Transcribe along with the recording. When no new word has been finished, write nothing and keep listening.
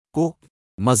کو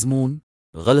مضمون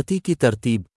غلطی کی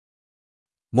ترتیب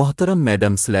محترم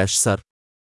میڈم سر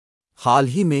حال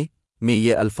ہی میں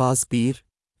یہ الفاظ پیر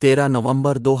 13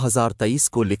 نومبر 2023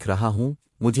 کو لکھ رہا ہوں.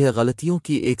 مجھے غلطیوں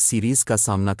کی ایک سیریز کا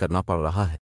سامنا کرنا پڑ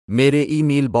رہا ہے. میرے ای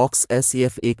میل باکس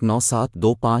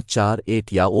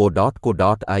SEF197254 یا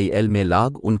o.co.il میں لاگ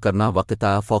ان کرنا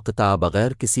وقتا فوقتا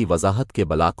بغیر کسی وضاحت کے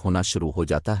بلاک ہونا شروع ہو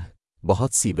جاتا ہے.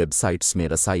 بہت سی ویب سائٹس میں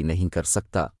رسائی نہیں کر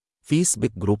سکتا. فیس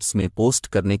بک گروپس میں پوسٹ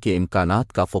کرنے کے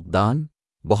امکانات کا فقدان.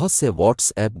 بہت سے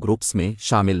واٹس ایپ گروپس میں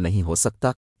شامل نہیں ہو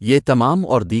سکتا. یہ تمام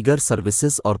اور دیگر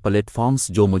سروسز اور پلیٹ فارمز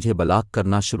جو مجھے بلاک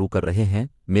کرنا شروع کر رہے ہیں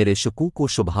میرے شکوک و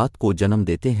شبہات کو جنم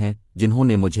دیتے ہیں جنہوں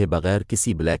نے مجھے بغیر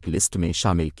کسی بلیک لسٹ میں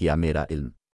شامل کیا. میرا علم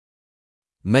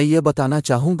میں یہ بتانا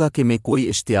چاہوں گا کہ میں کوئی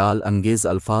اشتعال انگیز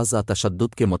الفاظ یا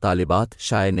تشدد کے مطالبات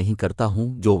شائع نہیں کرتا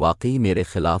ہوں جو واقعی میرے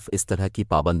خلاف اس طرح کی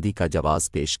پابندی کا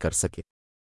جواز پیش کر سکے.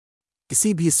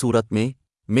 کسی بھی صورت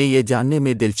میں یہ جاننے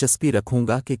میں دلچسپی رکھوں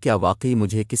گا کہ کیا واقعی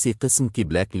مجھے کسی قسم کی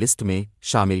بلیک لسٹ میں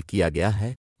شامل کیا گیا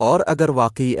ہے، اور اگر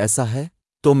واقعی ایسا ہے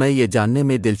تو میں یہ جاننے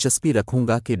میں دلچسپی رکھوں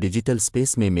گا کہ ڈیجیٹل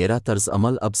سپیس میں میرا طرز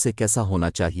عمل اب سے کیسا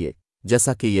ہونا چاہیے،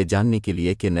 جیسا کہ یہ جاننے کے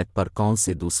لیے کہ نیٹ پر کون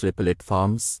سے دوسرے پلیٹ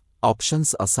فارمز،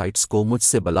 آپشنز اور سائٹس کو مجھ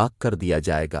سے بلاک کر دیا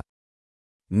جائے گا.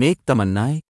 نیک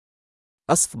تمنائیں.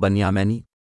 اسف بنیامینی.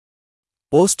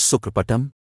 پوسٹ سکرپٹم.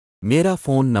 میرا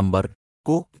فون نمبر.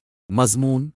 کو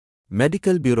مضمون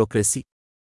میڈیکل بیوروکریسی.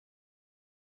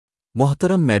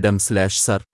 محترم میڈم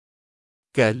سر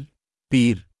کیل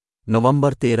پیر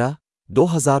نومبر 13،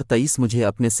 2023 مجھے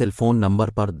اپنے سیل فون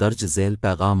نمبر پر درج ذیل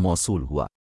پیغام موصول ہوا.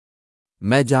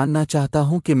 میں جاننا چاہتا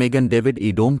ہوں کہ میگن ڈیوڈ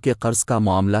ایڈوم کے قرض کا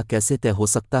معاملہ کیسے طے ہو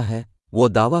سکتا ہے. وہ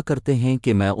دعویٰ کرتے ہیں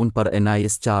کہ میں ان پر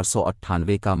NIS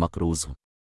 498 کا مقروض ہوں.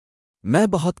 میں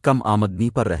بہت کم آمدنی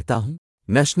پر رہتا ہوں.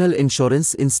 نیشنل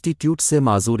انشورنس انسٹی ٹیوٹ سے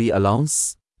معذوری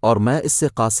الاؤنس اور میں اس سے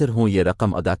قاصر ہوں یہ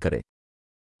رقم ادا کرے.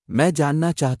 میں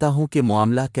جاننا چاہتا ہوں کہ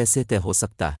معاملہ کیسے طے ہو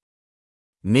سکتا ہے.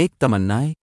 نیک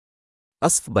تمنائیں.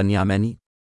 اسف بنیامینی.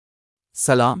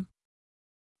 سلام.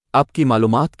 آپ کی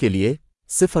معلومات کے لیے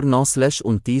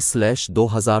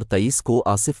 09/29/2023 کو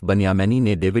آصف بنیامینی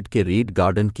نے ڈیوڈ کے ریڈ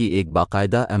گارڈن کی ایک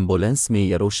باقاعدہ ایمبولینس میں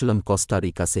یروشلم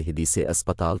کوسٹاریکا سے حدیث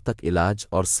اسپتال تک علاج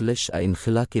اور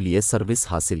انخلا کے لیے سروس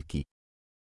حاصل کی.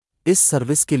 اس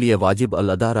سروس کے لیے واجب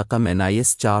الادا رقم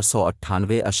NIS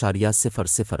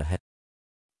 498.00 ہے.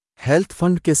 ہیلتھ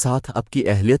فنڈ کے ساتھ آپ کی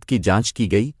اہلیت کی جانچ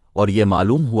کی گئی اور یہ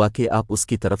معلوم ہوا کہ آپ اس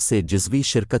کی طرف سے جزوی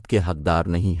شرکت کے حقدار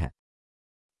نہیں ہیں.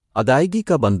 ادائیگی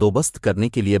کا بندوبست کرنے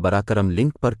کے لیے براہ کرم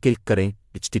لنک پر کلک کریں.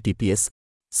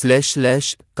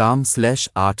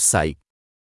 https://com/8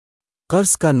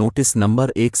 قرض کا نوٹس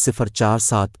نمبر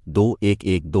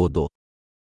 1047211122.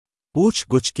 پوچھ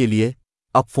گچھ کے لیے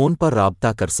آپ فون پر رابطہ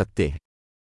کر سکتے ہیں.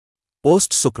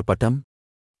 پوسٹ سکرپٹم.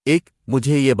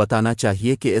 مجھے یہ بتانا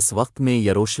چاہیے کہ اس وقت میں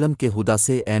یروشلم کے ہدا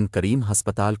سے عین کریم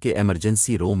ہسپتال کے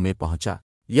ایمرجنسی روم میں پہنچا.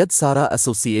 ید سارا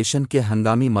ایسوسی ایشن کے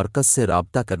ہنگامی مرکز سے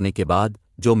رابطہ کرنے کے بعد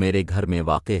جو میرے گھر میں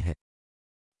واقع ہے.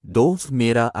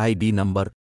 میرا ID نمبر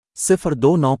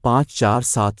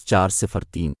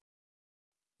 0295474003.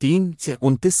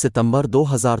 29 ستمبر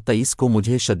 2023 کو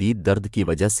مجھے شدید درد کی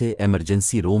وجہ سے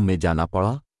ایمرجنسی روم میں جانا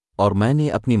پڑا اور میں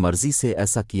نے اپنی مرضی سے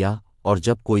ایسا کیا اور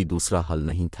جب کوئی دوسرا حل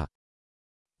نہیں تھا.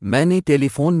 میں نے ٹیلی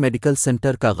فون میڈیکل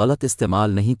سینٹر کا غلط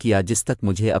استعمال نہیں کیا جس تک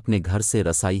مجھے اپنے گھر سے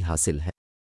رسائی حاصل ہے.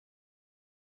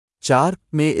 4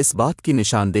 میں اس بات کی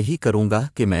نشاندہی کروں گا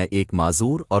کہ میں ایک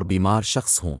معذور اور بیمار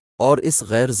شخص ہوں اور اس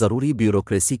غیر ضروری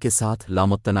بیوروکریسی کے ساتھ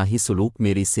لامتناہی سلوک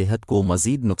میری صحت کو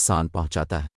مزید نقصان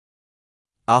پہنچاتا ہے.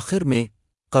 آخر میں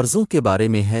قرضوں کے بارے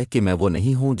میں ہے کہ میں وہ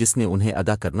نہیں ہوں جس نے انہیں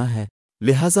ادا کرنا ہے،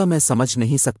 لہٰذا میں سمجھ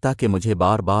نہیں سکتا کہ مجھے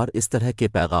بار بار اس طرح کے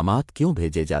پیغامات کیوں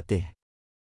بھیجے جاتے ہیں.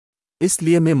 اس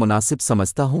لیے میں مناسب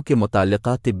سمجھتا ہوں کہ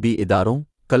متعلقہ طبی اداروں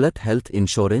کلٹ ہیلتھ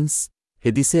انشورنس،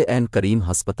 حدیث عین کریم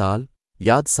ہسپتال،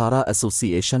 یاد سارا ایسوسی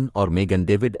ایشن اور میگن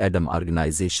ڈیوڈ ایڈم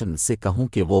آرگنائزیشن سے کہوں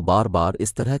کہ وہ بار بار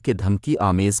اس طرح کے دھمکی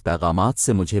آمیز پیغامات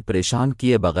سے مجھے پریشان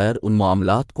کیے بغیر ان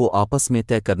معاملات کو آپس میں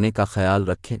طے کرنے کا خیال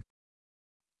رکھیں.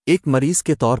 ایک مریض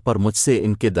کے طور پر مجھ سے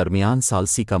ان کے درمیان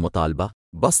ثالثی کا مطالبہ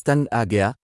بس تنگ آ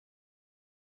گیا.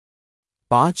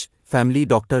 5 فیملی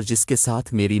ڈاکٹر جس کے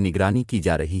ساتھ میری نگرانی کی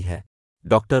جا رہی ہے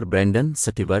doctor Brendan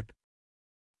Stewart.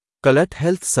 Clalit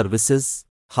health services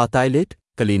ہاتائلیٹ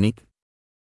کلینک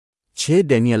 6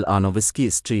 ڈینیل آنووسکی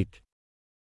اسٹریٹ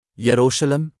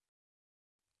یروشلم.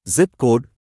 Zip code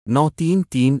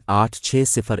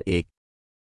 93386016.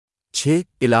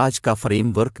 علاج کا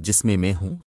فریم ورک جس میں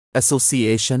ہوں ایسوسی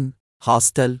ایشن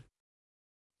ہاسٹل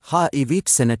ایویٹ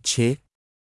سینٹ 6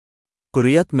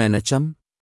 کریت مینچم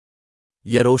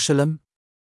یروشلم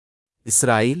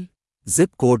اسرائیل.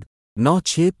 Zip code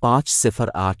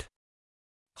 96508.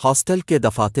 ہاسٹل کے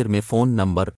دفاتر میں فون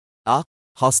نمبر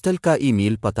ہاسٹل کا ای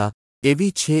میل پتہ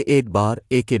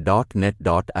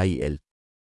av6@ak.net.il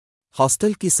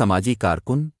ہاسٹل کی سماجی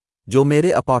کارکن جو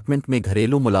میرے اپارٹمنٹ میں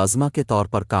گھریلو ملازمہ کے طور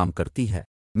پر کام کرتی ہے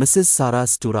مسز سارا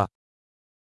اسٹورا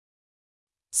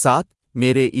 7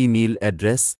 میرے ای mail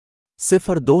address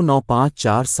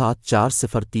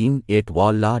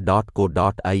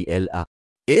 0295474038walla.co.il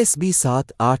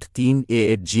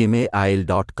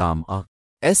sb783@gmail.com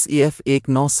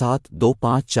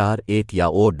sef197254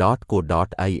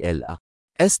 yahoo.co.il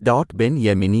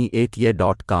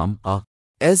s.ben-yemini@ye.com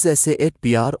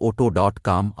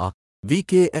ssa@prauto.com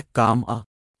vk@com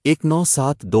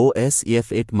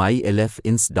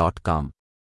 1972sef8mylfins.com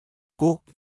کو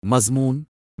مضمون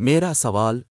میرا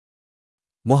سوال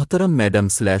محترم میڈم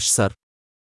سر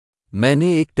میں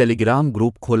نے ایک ٹیلی گرام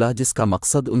گروپ کھولا جس کا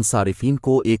مقصد ان صارفین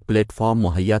کو ایک پلیٹ فارم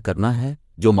مہیا کرنا ہے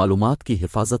جو معلومات کی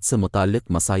حفاظت سے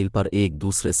متعلق مسائل پر ایک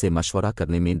دوسرے سے مشورہ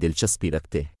کرنے میں دلچسپی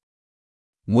رکھتے ہیں۔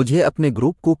 مجھے اپنے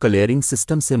گروپ کو کلیئرنگ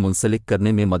سسٹم سے منسلک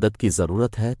کرنے میں مدد کی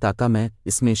ضرورت ہے تاکہ میں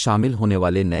اس میں شامل ہونے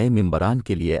والے نئے ممبران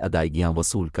کے لیے ادائیگیاں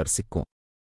وصول کر سکوں۔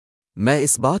 میں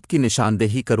اس بات کی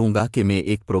نشاندہی کروں گا کہ میں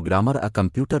ایک پروگرامر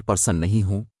کمپیوٹر پرسن نہیں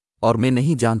ہوں اور میں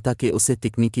نہیں جانتا کہ اسے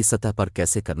تکنیکی سطح پر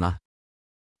کیسے کرنا ہے۔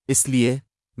 اس لیے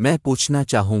میں پوچھنا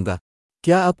چاہوں گا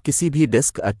کیا آپ کسی بھی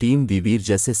ڈیسک ٹیم ویویر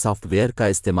جیسے سافٹ ویئر کا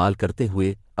استعمال کرتے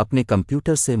ہوئے اپنے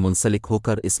کمپیوٹر سے منسلک ہو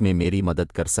کر اس میں میری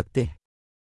مدد کر سکتے ہیں؟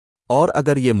 اور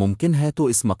اگر یہ ممکن ہے تو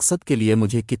اس مقصد کے لیے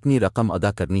مجھے کتنی رقم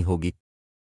ادا کرنی ہوگی؟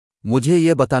 مجھے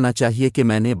یہ بتانا چاہیے کہ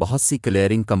میں نے بہت سی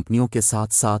کلیئرنگ کمپنیوں کے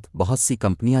ساتھ ساتھ بہت سی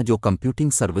کمپنیاں جو کمپیوٹنگ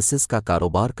سروسز کا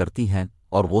کاروبار کرتی ہیں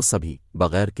اور وہ سبھی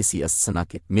بغیر کسی استثنا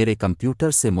کے میرے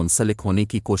کمپیوٹر سے منسلک ہونے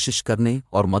کی کوشش کرنے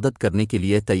اور مدد کرنے کے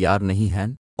لیے تیار نہیں ہیں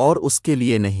اور اس کے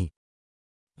لیے نہیں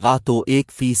تو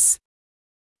 1%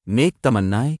 نیک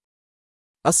تمنائیں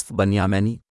اسف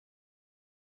بنیامینی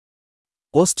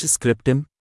پوسٹ اسکرپٹم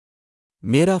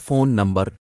میرا فون نمبر